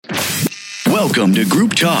Welcome to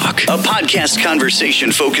Group Talk, a podcast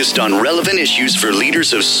conversation focused on relevant issues for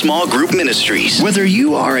leaders of small group ministries. Whether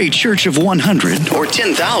you are a church of 100 or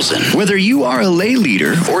 10,000, whether you are a lay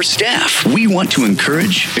leader or staff, we want to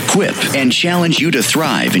encourage, equip, and challenge you to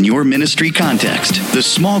thrive in your ministry context. The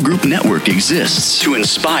Small Group Network exists to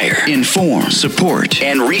inspire, inform, support,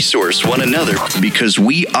 and resource one another because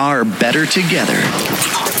we are better together.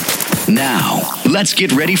 Now, let's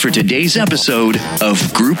get ready for today's episode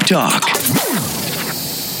of Group Talk.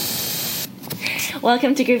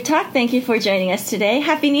 Welcome to Group Talk. Thank you for joining us today.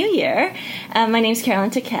 Happy New Year. My name is Carolyn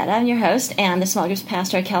Takeda. I'm your host and the small groups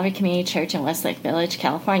pastor at Calvary Community Church in Westlake Village,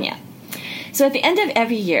 California. So at the end of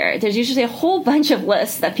every year, there's usually a whole bunch of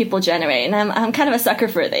lists that people generate, and I'm kind of a sucker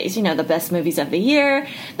for these. You know, the best movies of the year,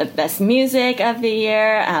 the best music of the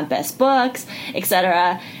year, best books,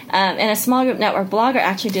 etc. And a small group network blogger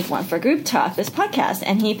actually did one for Group Talk, this podcast,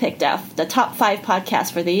 and he picked out the top 5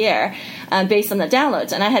 podcasts for the year based on the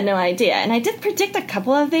downloads, and I had no idea. And I did predict a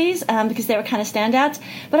couple of these because they were kind of standouts,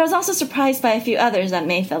 but I was also surprised by a few others that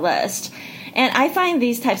made the list. And I find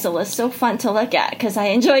these types of lists so fun to look at because I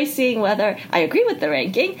enjoy seeing whether I agree with the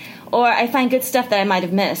ranking or I find good stuff that I might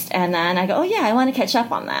have missed. And then I go, oh yeah, I want to catch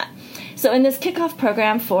up on that. So in this kickoff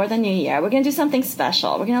program for the new year, we're going to do something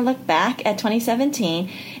special. We're going to look back at 2017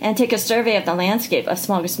 and take a survey of the landscape of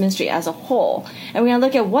small groups ministry as a whole. And we're going to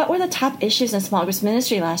look at what were the top issues in small groups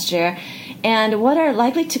ministry last year and what are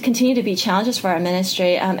likely to continue to be challenges for our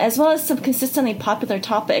ministry, as well as some consistently popular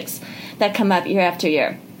topics that come up year after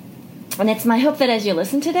year. And it's my hope that as you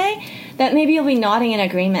listen today, that maybe you'll be nodding in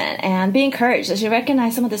agreement and be encouraged as you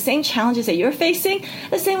recognize some of the same challenges that you're facing,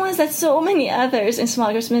 the same ones that so many others in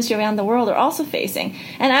small groups ministry around the world are also facing.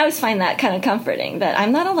 And I always find that kind of comforting, that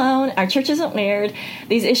I'm not alone, our church isn't weird,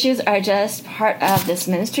 these issues are just part of this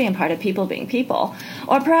ministry and part of people being people.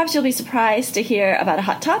 Or perhaps you'll be surprised to hear about a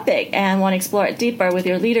hot topic and want to explore it deeper with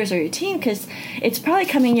your leaders or your team because it's probably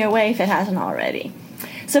coming your way if it hasn't already.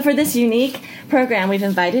 So for this unique program, we've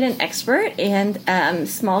invited an expert in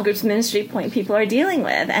small groups ministry point people are dealing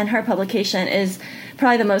with, and her publication is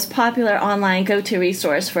probably the most popular online go-to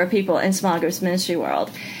resource for people in small groups ministry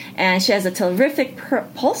world. And she has a terrific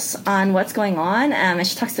pulse on what's going on, and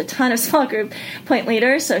she talks to a ton of small group point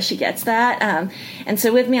leaders, so she gets that. And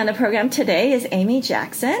so with me on the program today is Amy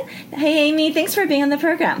Jackson. Hey, Amy, thanks for being on the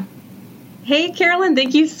program. Hey, Carolyn,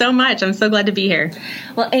 thank you so much. I'm so glad to be here.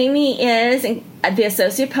 Well, Amy is the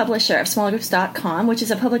associate publisher of smallgroups.com, which is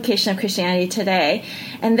a publication of Christianity Today,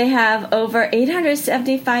 and they have over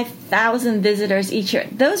 875,000 visitors each year.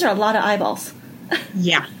 Those are a lot of eyeballs.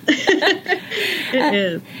 Yeah, it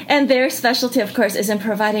is. And their specialty, of course, is in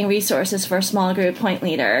providing resources for small group point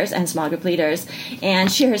leaders and small group leaders.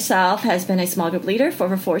 And she herself has been a small group leader for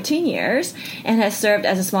over 14 years and has served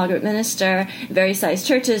as a small group minister in various sized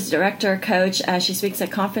churches, director, coach. She speaks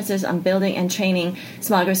at conferences on building and training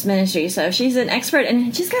small groups ministry. So she's an expert,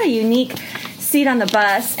 and she's got a unique seat on the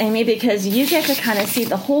bus, Amy, because you get to kind of see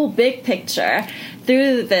the whole big picture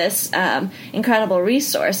through this incredible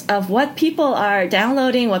resource of what people are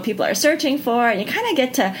downloading, what people are searching for, and you kind of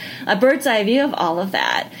get to a bird's eye view of all of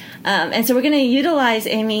that. And so we're going to utilize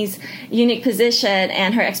Amy's unique position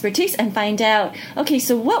and her expertise and find out, okay,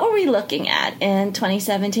 so what were we looking at in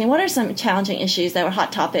 2017? What are some challenging issues that were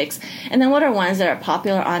hot topics? And then what are ones that are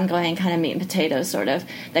popular, ongoing, kind of meat and potatoes sort of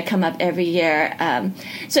that come up every year?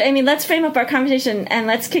 So, Amy, let's frame up our conversation and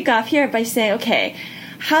let's kick off here by saying, okay,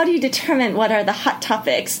 how do you determine what are the hot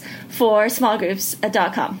topics for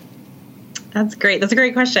smallgroups.com? That's great. That's a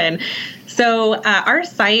great question. So our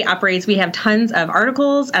site operates, we have tons of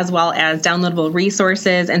articles as well as downloadable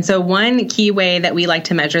resources. And so one key way that we like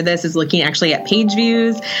to measure this is looking actually at page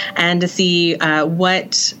views and to see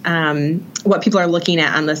what people are looking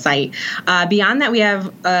at on the site. Beyond that, we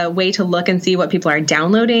have a way to look and see what people are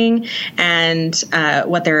downloading and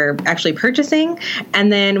what they're actually purchasing. And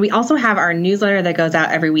then we also have our newsletter that goes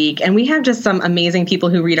out every week. And we have just some amazing people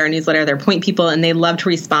who read our newsletter. They're point people, and they love to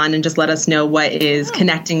respond and just let us know what is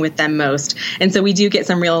connecting with them most. And so we do get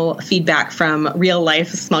some real feedback from real life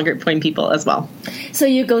small group point people as well. So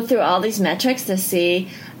you go through all these metrics to see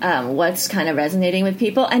what's kind of resonating with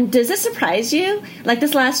people. And does this surprise you? Like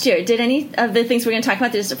this last year, did any of the things we're going to talk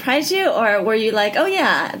about, did it surprise you? Or were you like, oh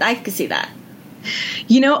yeah, I could see that?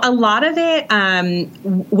 You know, a lot of it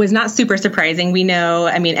was not super surprising. We know,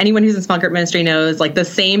 I mean, anyone who's in small group ministry knows, like, the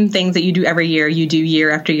same things that you do every year, you do year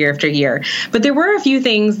after year after year. But there were a few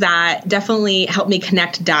things that definitely helped me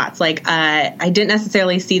connect dots. Like, I didn't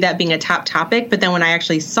necessarily see that being a top topic, but then when I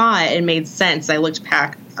actually saw it, it made sense. I looked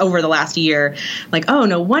back over the last year, like, oh,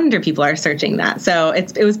 no wonder people are searching that. So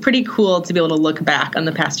it was pretty cool to be able to look back on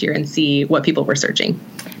the past year and see what people were searching.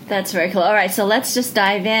 That's very cool. All right, so let's just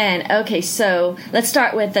dive in. Okay, so let's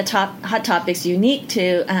start with the top hot topics unique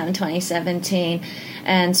to 2017.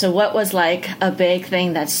 And so what was like a big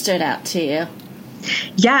thing that stood out to you?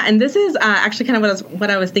 Yeah, and this is actually kind of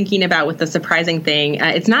what I was thinking about with the surprising thing.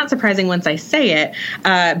 It's not surprising once I say it,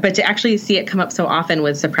 but to actually see it come up so often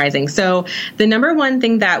was surprising. So the number one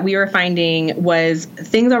thing that we were finding was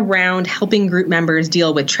things around helping group members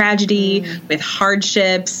deal with tragedy, with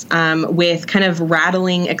hardships, with kind of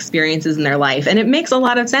rattling experiences in their life. And it makes a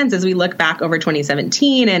lot of sense as we look back over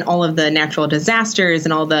 2017 and all of the natural disasters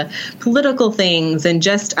and all the political things and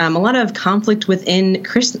just a lot of conflict within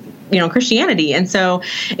Christianity. And so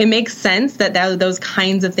it makes sense that those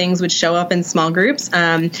kinds of things would show up in small groups.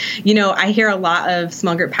 I hear a lot of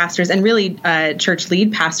small group pastors and really church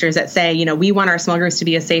lead pastors that say, we want our small groups to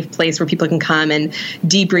be a safe place where people can come and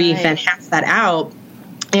debrief and hash that out.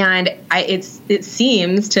 And it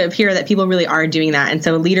seems to appear that people really are doing that. And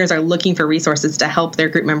so leaders are looking for resources to help their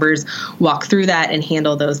group members walk through that and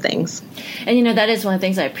handle those things. And, that is one of the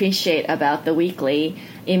things I appreciate about the weekly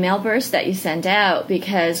email burst that you send out,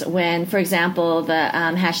 because when, for example, the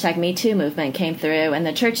hashtag #MeToo movement came through and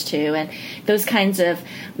the church too, and those kinds of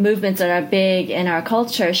movements that are big in our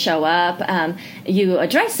culture show up, you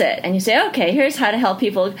address it and you say, okay, here's how to help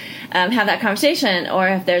people have that conversation, or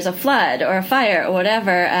if there's a flood or a fire or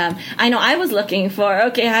whatever. I know I was looking for,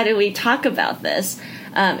 okay, how do we talk about this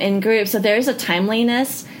in groups? So there is a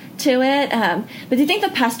timeliness to it. But do you think the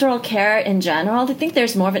pastoral care in general, do you think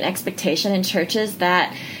there's more of an expectation in churches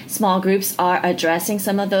that small groups are addressing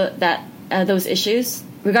some of those issues,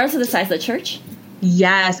 regardless of the size of the church?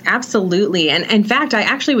 Yes, absolutely. And in fact, I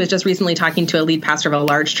actually was just recently talking to a lead pastor of a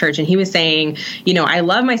large church, and he was saying, I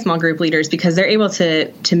love my small group leaders because they're able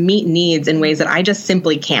to meet needs in ways that I just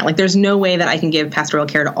simply can't. Like, there's no way that I can give pastoral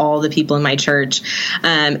care to all the people in my church.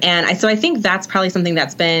 So I think that's probably something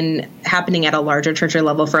that's been happening at a larger church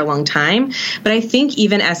level for a long time. But I think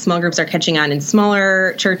even as small groups are catching on in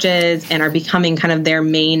smaller churches and are becoming kind of their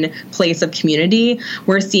main place of community,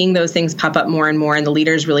 we're seeing those things pop up more and more, and the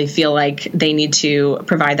leaders really feel like they need to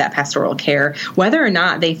provide that pastoral care, whether or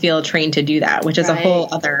not they feel trained to do that, which is a whole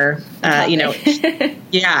other,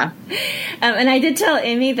 yeah. And I did tell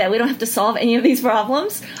Amy that we don't have to solve any of these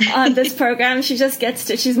problems on this program. She just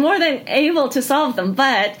she's more than able to solve them,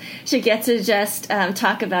 but she gets to just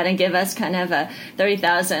talk about and give us kind of a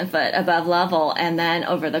 30,000 foot above level. And then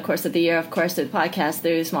over the course of the year, of course, through the podcast,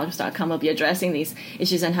 through smallgroups.com, we'll be addressing these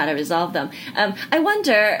issues and how to resolve them. I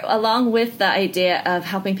wonder, along with the idea of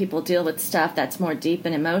helping people deal with stuff that's more deep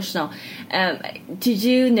and emotional, did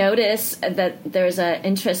you notice that there's an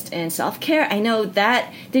interest in self-care? I know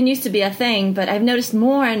that didn't used to be a thing, but I've noticed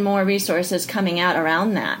more and more resources coming out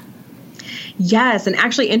around that. Yes. And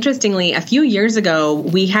actually, interestingly, a few years ago,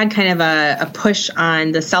 we had kind of a push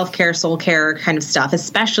on the self-care, soul care kind of stuff,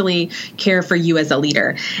 especially care for you as a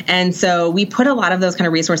leader. And so we put a lot of those kind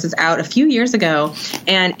of resources out a few years ago.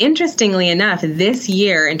 And interestingly enough, this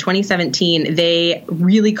year in 2017, they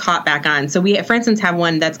really caught back on. So we, for instance, have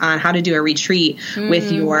one that's on how to do a retreat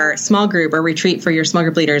with your small group, or retreat for your small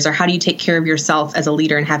group leaders, or how do you take care of yourself as a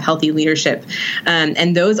leader and have healthy leadership.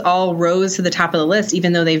 And those all rose to the top of the list,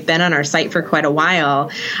 even though they've been on our site for quite a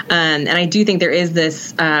while. And I do think there is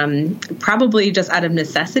this probably just out of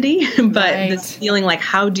necessity, but this feeling like,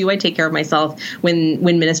 how do I take care of myself when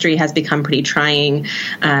ministry has become pretty trying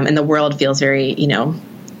and the world feels very,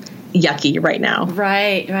 yucky right now.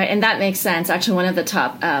 Right. And that makes sense. Actually, one of the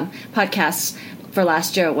top podcasts for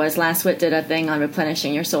last year was Lance Witt did a thing on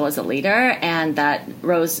replenishing your soul as a leader, and that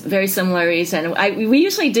rose very similar reason. We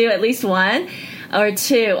usually do at least one or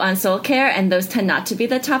two on soul care, and those tend not to be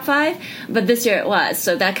the top 5, but this year it was,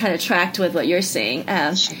 so that kind of tracked with what you're seeing.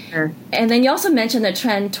 Sure. And then you also mentioned the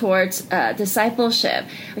trend towards discipleship.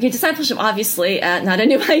 Okay, discipleship, obviously not a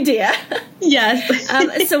new idea.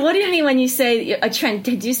 Yes. So what do you mean when you say a trend?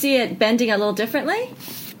 Did you see it bending a little differently?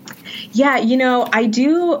 Yeah, I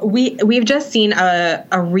do. We've just seen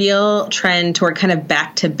a real trend toward kind of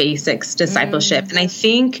back to basics discipleship. And I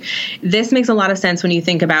think this makes a lot of sense when you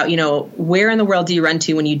think about, where in the world do you run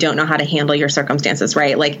to when you don't know how to handle your circumstances,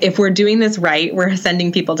 right? Like, if we're doing this right, we're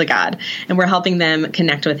sending people to God and we're helping them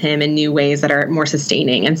connect with Him in new ways that are more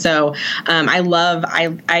sustaining. And so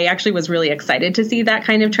I actually was really excited to see that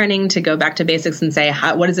kind of trending to go back to basics and say,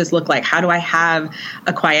 what does this look like? How do I have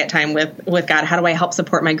a quiet time with God? How do I help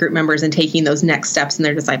support my group members in taking those next steps in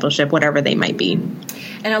their discipleship, whatever they might be?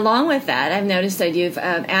 And along with that, I've noticed that you've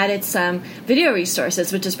added some video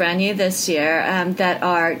resources, which is brand new this year, that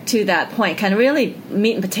are to that point, kind of really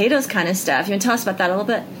meat and potatoes kind of stuff. You want to tell us about that a little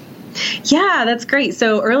bit? Yeah, that's great.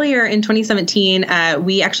 So earlier in 2017,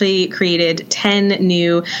 we actually created 10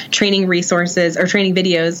 new training resources or training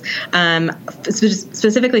videos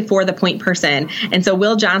specifically for the point person. And so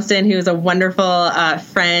Will Johnston, who is a wonderful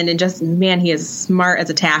friend and just, man, he is smart as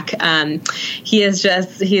a tack. He's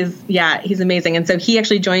amazing. And so he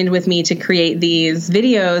actually joined with me to create these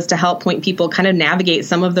videos to help point people kind of navigate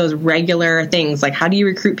some of those regular things. Like, how do you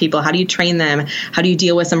recruit people? How do you train them? How do you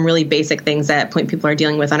deal with some really basic things that point people are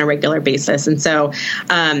dealing with on a regular basis? And so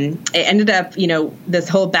it ended up, this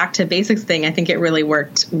whole back to basics thing, I think it really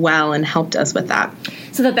worked well and helped us with that.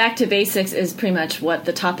 So the back to basics is pretty much what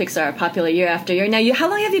the topics are popular year after year. Now, how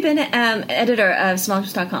long have you been editor of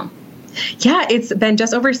smallgroups.com? Yeah, it's been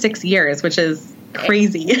just over 6 years, which is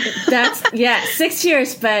crazy. 6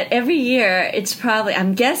 years, but every year it's probably,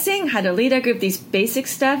 I'm guessing, how to lead a group, these basic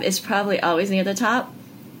stuff is probably always near the top.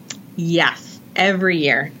 Yes. Every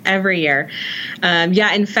year.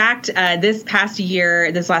 In fact, this past year,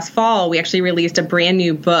 this last fall, we actually released a brand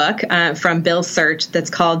new book from Bill Search that's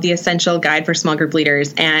called The Essential Guide for Small Group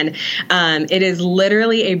Leaders. And it is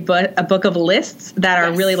literally a book of lists that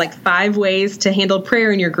are really like 5 ways to handle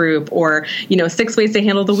prayer in your group, or, 6 ways to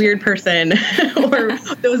handle the weird person, or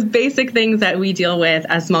those basic things that we deal with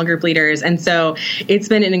as small group leaders. And so it's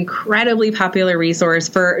been an incredibly popular resource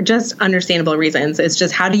for just understandable reasons. It's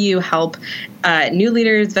just, how do you help new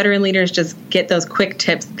leaders, veteran leaders, just get those quick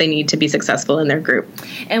tips they need to be successful in their group.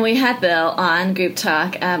 And we had Bill on Group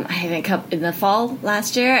Talk, I think in the fall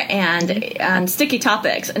last year, and on sticky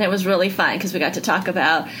topics. And it was really fun because we got to talk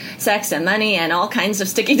about sex and money and all kinds of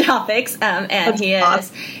sticky topics. And he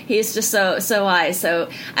is just so wise. So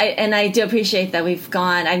I do appreciate that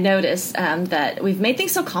I've noticed that we've made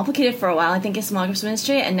things so complicated for a while, I think, in small groups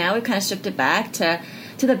ministry, and now we've kind of stripped it back to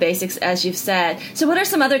the basics, as you've said. So what are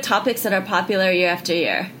some other topics that are popular year after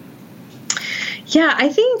year? Yeah, I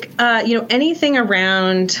think, anything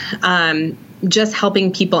around just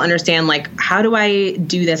helping people understand, like, how do I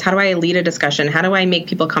do this? How do I lead a discussion? How do I make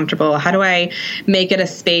people comfortable? How do I make it a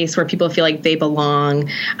space where people feel like they belong?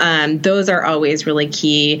 Those are always really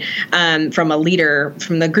key from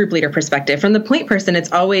the group leader perspective. From the point person,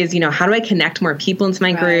 it's always, how do I connect more people into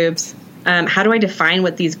my groups? How do I define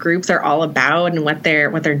what these groups are all about and what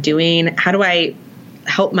they're doing? How do I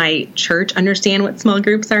help my church understand what small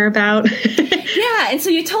groups are about? Yeah, and so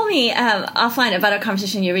you told me offline about a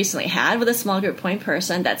conversation you recently had with a small group point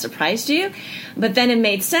person that surprised you, but then it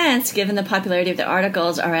made sense given the popularity of the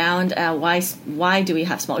articles around why do we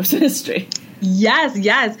have small groups ministry?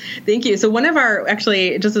 Yes. Thank you. So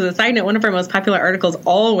just as a side note, one of our most popular articles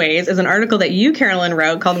always is an article that you, Carolyn,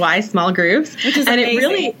 wrote called Why Small Groups. Which is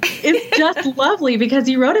amazing. It's just lovely because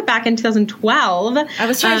you wrote it back in 2012. I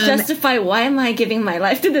was trying to justify, why am I giving my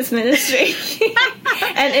life to this ministry?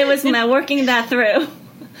 And it was working that through.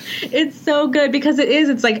 It's so good because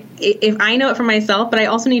it's like, if I know it for myself, but I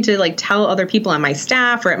also need to like tell other people on my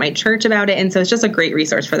staff or at my church about it. And so it's just a great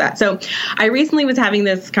resource for that. So I recently was having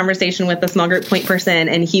this conversation with a small group point person,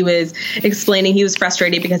 and he was explaining he was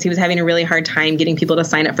frustrated because he was having a really hard time getting people to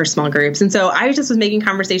sign up for small groups. And so I just was making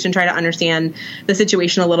conversation, try to understand the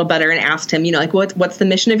situation a little better, and asked him, like, what's the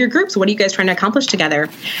mission of your groups? What are you guys trying to accomplish together?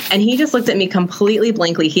 And he just looked at me completely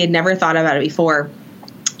blankly. He had never thought about it before.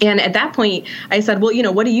 And at that point, I said, well,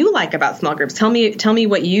 what do you like about small groups? Tell me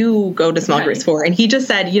what you go to small groups for. And he just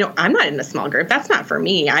said, I'm not in a small group. That's not for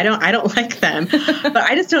me. I don't like them. But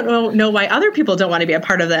I just don't know why other people don't want to be a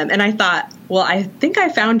part of them. And I thought, well, I think I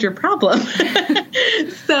found your problem.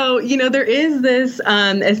 So, there is this,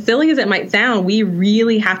 as silly as it might sound, we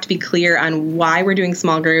really have to be clear on why we're doing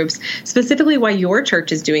small groups, specifically why your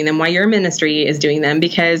church is doing them, why your ministry is doing them,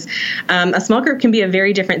 because a small group can be a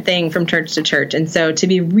very different thing from church to church. And so to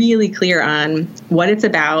be really clear on what it's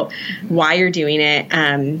about, why you're doing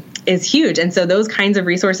it, is huge. And so those kinds of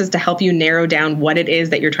resources to help you narrow down what it is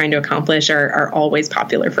that you're trying to accomplish are always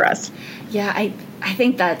popular for us. Yeah, I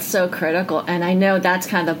think that's so critical. And I know that's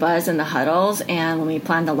kind of the buzz in the huddles. And when we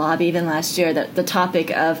planned the lobby even last year, the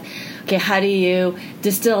topic of, okay, how do you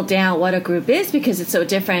distill down what a group is? Because it's so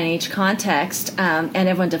different in each context. And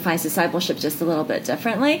everyone defines discipleship just a little bit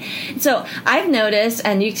differently. So I've noticed,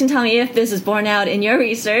 and you can tell me if this is borne out in your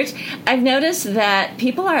research, I've noticed that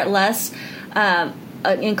people are less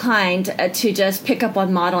inclined to just pick up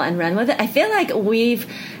one model and run with it. I feel like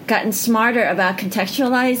we've gotten smarter about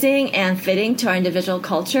contextualizing and fitting to our individual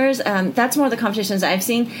cultures. That's more of the conversations I've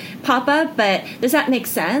seen pop up, but does that make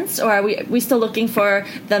sense? Or are we still looking for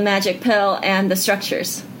the magic pill and the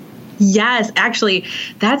structures? Yes, actually,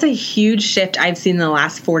 that's a huge shift I've seen in the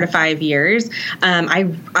last 4 to 5 years.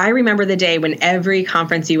 I remember the day when every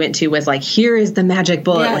conference you went to was like, here is the magic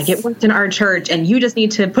bullet. Yes. Like, it worked in our church and you just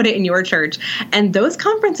need to put it in your church. And those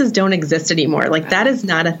conferences don't exist anymore. Like, that is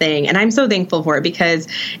not a thing. And I'm so thankful for it, because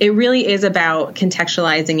it really is about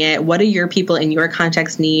contextualizing it. What do your people in your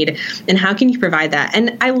context need, and how can you provide that?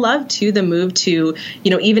 And I love too the move to,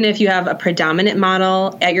 even if you have a predominant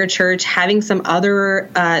model at your church, having some other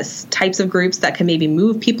types of groups that can maybe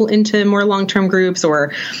move people into more long-term groups,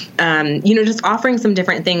 or, just offering some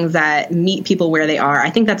different things that meet people where they are. I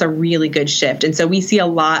think that's a really good shift. And so we see a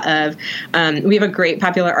lot of, we have a great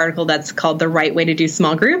popular article that's called The Right Way to Do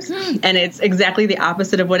Small Groups. And it's exactly the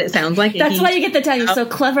opposite of what it sounds like. That's why you get the title. You're so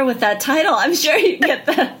clever with that title. I'm sure you get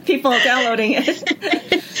the people downloading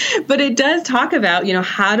it. But it does talk about,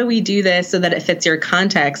 how do we do this so that it fits your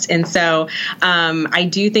context? And so I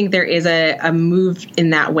do think there is a move in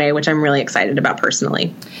that way, which I'm really excited about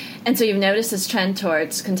personally. And so you've noticed this trend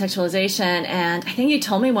towards contextualization, and I think you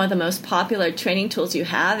told me one of the most popular training tools you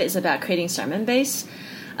have is about creating sermon-based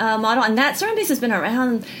model. And that sermon-based has been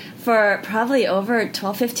around for probably over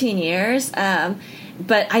 12, 15 years.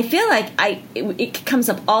 But I feel like it comes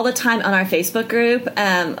up all the time on our Facebook group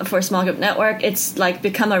for Small Group Network. It's like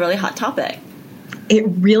become a really hot topic. It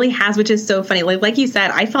really has, which is so funny. Like you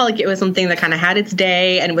said, I felt like it was something that kind of had its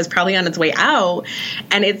day and was probably on its way out,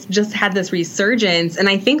 and it's just had this resurgence. And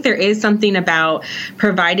I think there is something about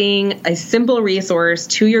providing a simple resource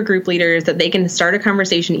to your group leaders that they can start a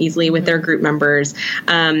conversation easily with their group members.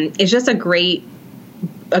 It's just a great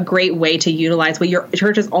way to utilize what your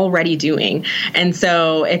church is already doing. And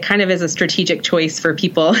so it kind of is a strategic choice for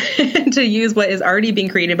people to use what is already being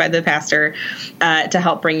created by the pastor to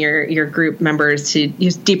help bring your group members to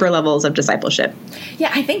use deeper levels of discipleship.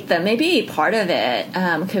 Yeah, I think that maybe part of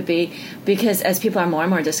it could be because as people are more and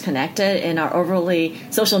more disconnected in our overly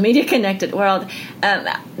social media connected world,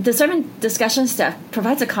 the sermon discussion stuff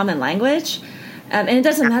provides a common language. And it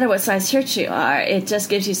doesn't matter what size church you are. It just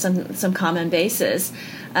gives you some common basis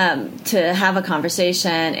to have a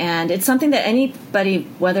conversation. And it's something that anybody,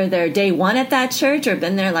 whether they're day one at that church or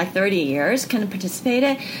been there like 30 years, can participate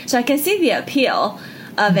in. So I can see the appeal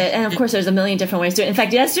of it. And, of course, there's a million different ways to do it. In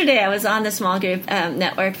fact, yesterday I was on the Small Group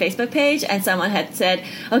Network Facebook page, and someone had said,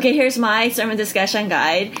 okay, here's my sermon discussion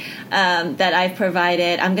guide that I've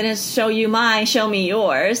provided. I'm going to show you mine. Show me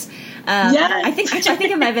yours. Yes. I think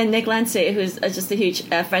it might have been Nick Lindsay, who's just a huge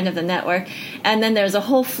friend of the network. And then there's a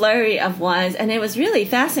whole flurry of ones, and it was really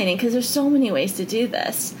fascinating because there's so many ways to do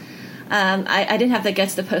this. I didn't have the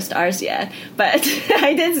guts to post ours yet, but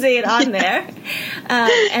I did see it on there.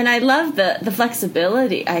 And I love the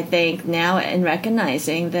flexibility, I think, now in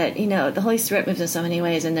recognizing that, the Holy Spirit moves in so many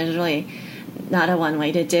ways, and there's really not a one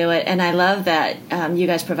way to do it. And I love that you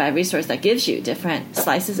guys provide a resource that gives you different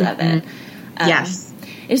slices of it. Yes.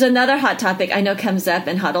 There's another hot topic I know comes up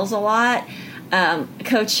in huddles a lot,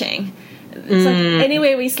 coaching. It's like any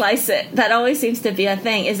way we slice it, that always seems to be a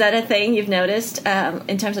thing. Is that a thing you've noticed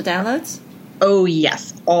in terms of downloads? Oh,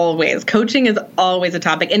 yes, always. Coaching is always a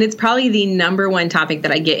topic. And it's probably the number one topic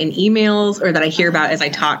that I get in emails or that I hear about as I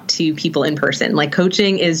talk to people in person. Like,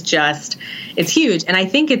 coaching is just, it's huge. And I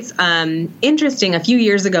think it's interesting. A few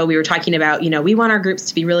years ago, we were talking about, we want our groups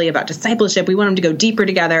to be really about discipleship. We want them to go deeper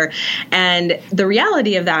together. And the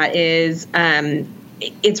reality of that is,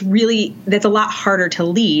 that's a lot harder to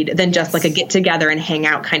lead than just like a get together and hang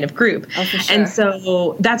out kind of group. Oh, for sure. And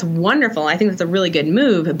so that's wonderful. I think that's a really good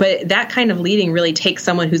move, but that kind of leading really takes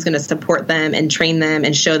someone who's going to support them and train them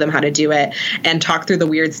and show them how to do it and talk through the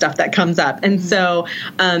weird stuff that comes up. And so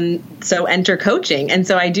enter coaching. And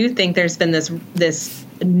so I do think there's been this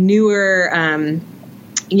newer,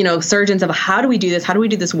 surgeons of how do we do this? How do we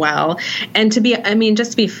do this well? And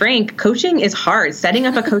just to be frank, coaching is hard. Setting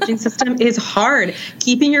up a coaching system is hard.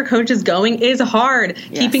 Keeping your coaches going is hard.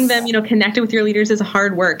 Yes. Keeping them, connected with your leaders is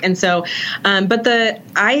hard work. And so,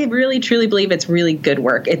 I really truly believe it's really good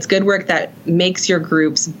work. It's good work that makes your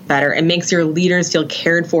groups better and makes your leaders feel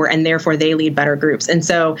cared for, and therefore they lead better groups. And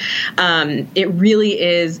so, it really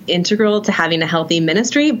is integral to having a healthy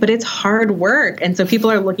ministry, but it's hard work. And so people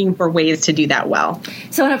are looking for ways to do that well.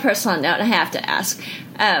 So on a personal note, I have to ask,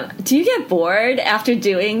 do you get bored after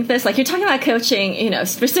doing this? Like, you're talking about coaching,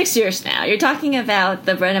 for 6 years now. You're talking about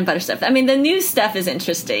the bread and butter stuff. I mean, the new stuff is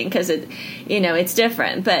interesting because it's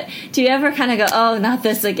different. But do you ever kind of go, oh, not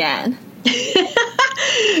this again?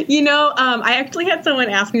 I actually had someone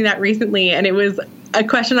ask me that recently, and it was a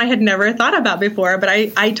question I had never thought about before, but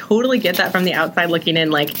I totally get that from the outside looking in.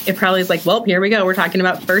 Like, it probably is like, well, here we go. We're talking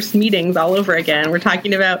about first meetings all over again. We're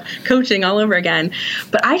talking about coaching all over again.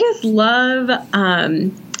 But I just love,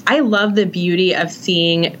 I love the beauty of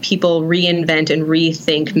seeing people reinvent and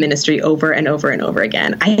rethink ministry over and over and over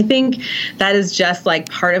again. I think that is just like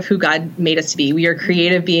part of who God made us to be. We are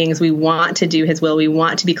creative beings. We want to do his will. We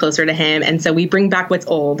want to be closer to him. And so we bring back what's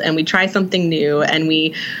old and we try something new and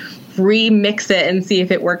we remix it and see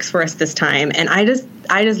if it works for us this time. And I just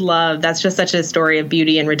love, that's just such a story of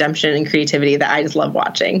beauty and redemption and creativity that I just love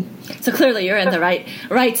watching. So clearly you're in the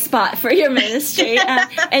right spot for your ministry.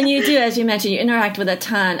 And you do, as you mentioned, you interact with a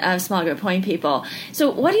ton of small group point people. So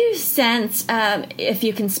what do you sense, if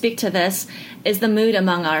you can speak to this, is the mood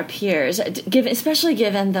among our peers, especially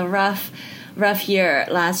given the rough year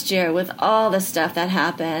last year with all the stuff that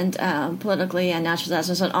happened politically and natural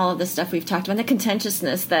disasters and all of the stuff we've talked about, and the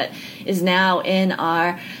contentiousness that is now in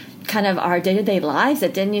our kind of our day-to-day lives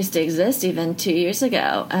that didn't used to exist even 2 years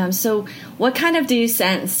ago. So what kind of do you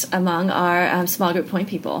sense among our small group point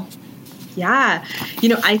people? Yeah.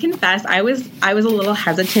 I confess I was a little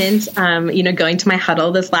hesitant, going to my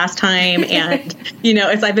huddle this last time. And,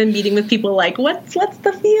 as I've been meeting with people like, what's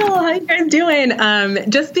the feel? How are you guys doing?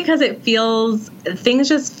 Just because things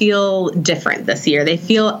just feel different this year. They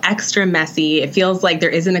feel extra messy. It feels like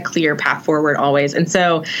there isn't a clear path forward always. And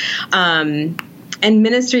so, and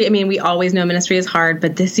ministry, we always know ministry is hard,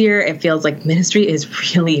 but this year it feels like ministry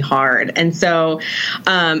is really hard. And so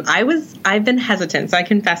I've been hesitant, so I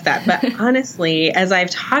confess that. But honestly, as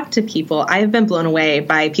I've talked to people, I've been blown away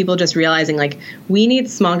by people just realizing, like, we need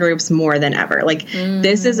small groups more than ever. Like,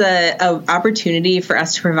 this is a opportunity for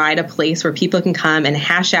us to provide a place where people can come and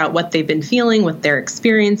hash out what they've been feeling, what they're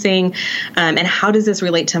experiencing, and how does this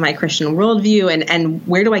relate to my Christian worldview, and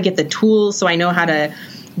where do I get the tools so I know how to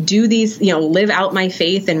do these, live out my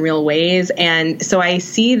faith in real ways. And so I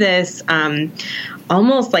see this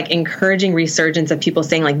almost like encouraging resurgence of people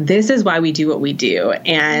saying, like, this is why we do what we do.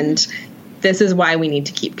 And this is why we need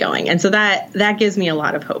to keep going. And so that gives me a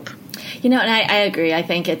lot of hope. And I agree. I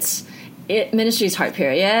think ministry is hard,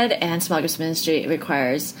 period. And small groups ministry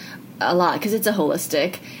requires a lot because it's a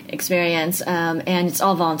holistic experience, and it's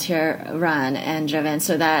all volunteer run and driven.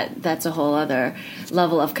 So that's a whole other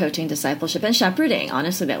level of coaching, discipleship, and shepherding,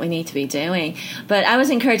 honestly, that we need to be doing. But I was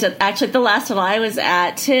encouraged that actually the last one I was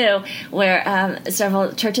at too, where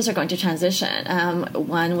several churches are going to transition.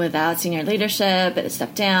 One without senior leadership, it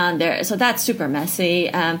stepped down there, so that's super messy.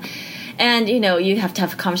 And, you have to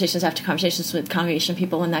have conversations after conversations with congregation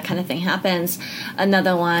people when that kind of thing happens.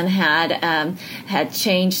 Another one had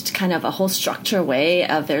changed kind of a whole structure way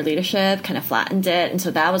of their leadership, kind of flattened it. And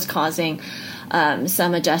so that was causing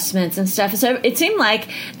some adjustments and stuff. So it seemed like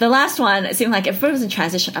the last one, everybody was in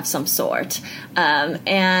transition of some sort.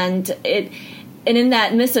 And in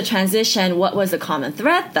that midst of transition, what was the common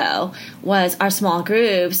thread, though, was our small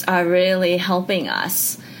groups are really helping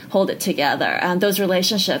us hold it together. Those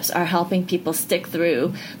relationships are helping people stick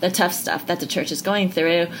through the tough stuff that the church is going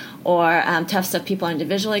through, or tough stuff people are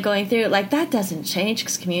individually going through. Like, that doesn't change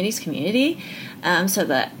because community is community. So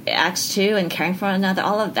the Acts 2 and caring for one another,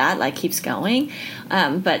 all of that keeps going.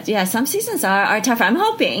 But yeah, some seasons are tougher. I'm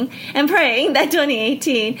hoping and praying that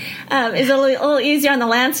 2018 is a little easier on the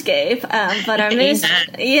landscape. But our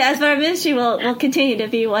ministry will continue to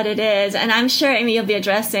be what it is. And I'm sure, Amy, you'll be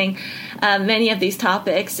addressing many of these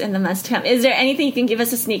topics in the months to come. Is there anything you can give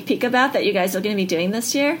us a sneak peek about that you guys are going to be doing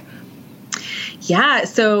this year? Yeah.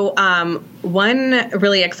 So one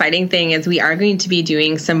really exciting thing is we are going to be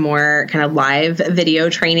doing some more kind of live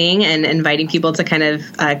video training and inviting people to kind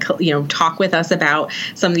of, talk with us about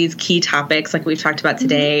some of these key topics like we've talked about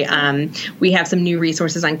today. We have some new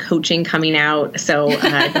resources on coaching coming out. So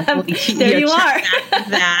definitely there you are.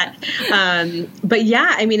 That. But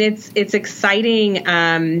yeah, it's exciting.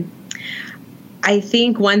 I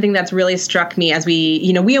think one thing that's really struck me as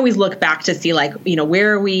we always look back to see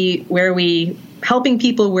where are we helping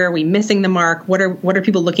people, where are we missing the mark? What are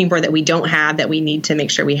people looking for that we don't have that we need to make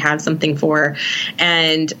sure we have something for?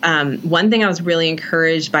 And one thing I was really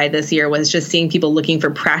encouraged by this year was just seeing people looking for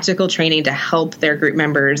practical training to help their group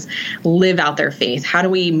members live out their faith. How do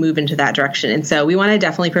we move into that direction? And so we want to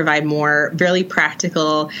definitely provide more really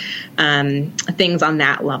practical things on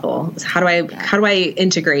that level. So how do I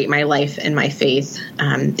integrate my life and my faith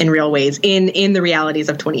in real ways in the realities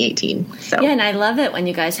of 2018? So yeah, and I love it when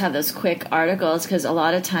you guys have those quick articles, because a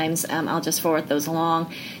lot of times I'll just forward those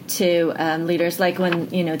along to leaders, like when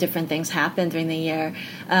different things happen during the year.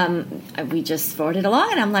 We just forward it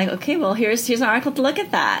along, and I'm like, okay, well, here's an article to look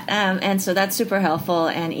at that, and so that's super helpful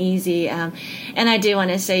and easy. And I do want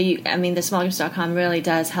to say, the smallgroups.com really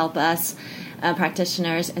does help us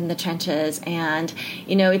practitioners in the trenches. And,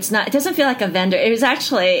 it doesn't feel like a vendor. It was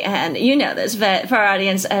actually, and you know this, but for our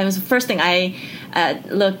audience, it was the first thing I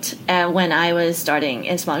looked at when I was starting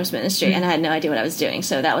in small groups ministry, and I had no idea what I was doing.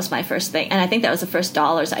 So that was my first thing. And I think that was the first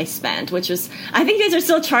dollars I spent, which was, I think you guys are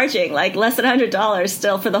still charging like less than $100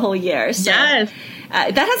 still for the whole year. So, yes.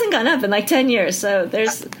 That hasn't gone up in like 10 years. So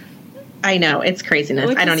there's... I know, it's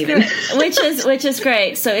craziness. I don't even. which is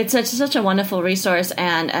great. So it's such a wonderful resource,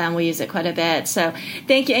 and we use it quite a bit. So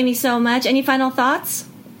thank you, Amy, so much. Any final thoughts?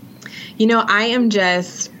 I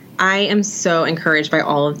am so encouraged by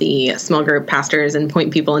all of the small group pastors and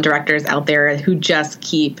point people and directors out there who just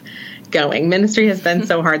keep going. Ministry has been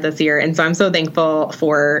so hard this year, and so I'm so thankful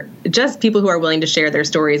for just people who are willing to share their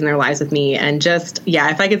stories and their lives with me. And just,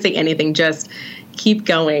 if I could say anything, just keep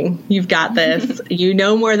going. You've got this. You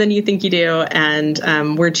know more than you think you do,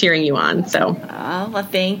 and we're cheering you on. So, well,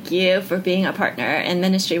 thank you for being a partner in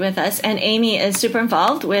ministry with us. And Amy is super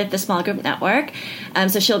involved with the Small Group Network,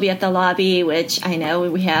 so she'll be at the lobby, which I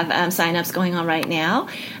know we have signups going on right now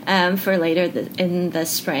for later in the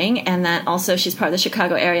spring. And then also she's part of the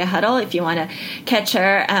Chicago Area Huddle. If you want to catch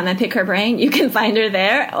her and pick her brain, you can find her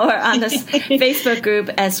there or on this Facebook group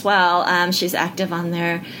as well. She's active on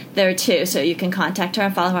there too, so you can contact her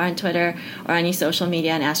and follow her on Twitter or any social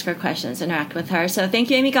media and ask her questions, interact with her. So thank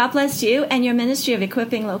you, Amy. God bless you and your ministry of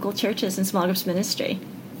equipping local churches and small groups ministry.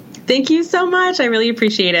 Thank you so much. I really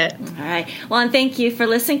appreciate it. All right. Well, and thank you for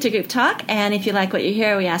listening to Group Talk. And if you like what you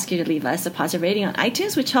hear, we ask you to leave us a positive rating on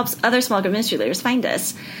iTunes, which helps other small group ministry leaders find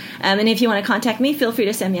us. And if you want to contact me, feel free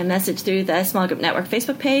to send me a message through the Small Group Network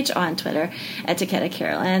Facebook page or on Twitter at Takeda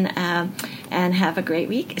Carolyn. And have a great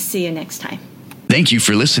week. See you next time. Thank you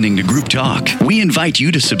for listening to Group Talk. We invite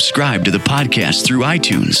you to subscribe to the podcast through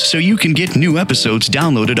iTunes so you can get new episodes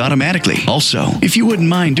downloaded automatically. Also, if you wouldn't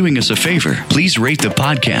mind doing us a favor, please rate the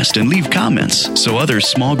podcast and leave comments so other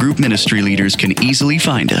small group ministry leaders can easily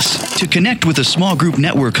find us. To connect with a small group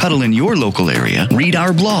network huddle in your local area, read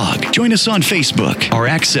our blog, join us on Facebook, or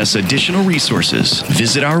access additional resources,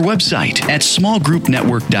 visit our website at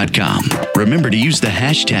smallgroupnetwork.com. Remember to use the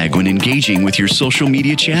hashtag when engaging with your social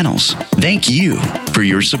media channels. Thank you for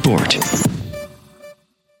your support.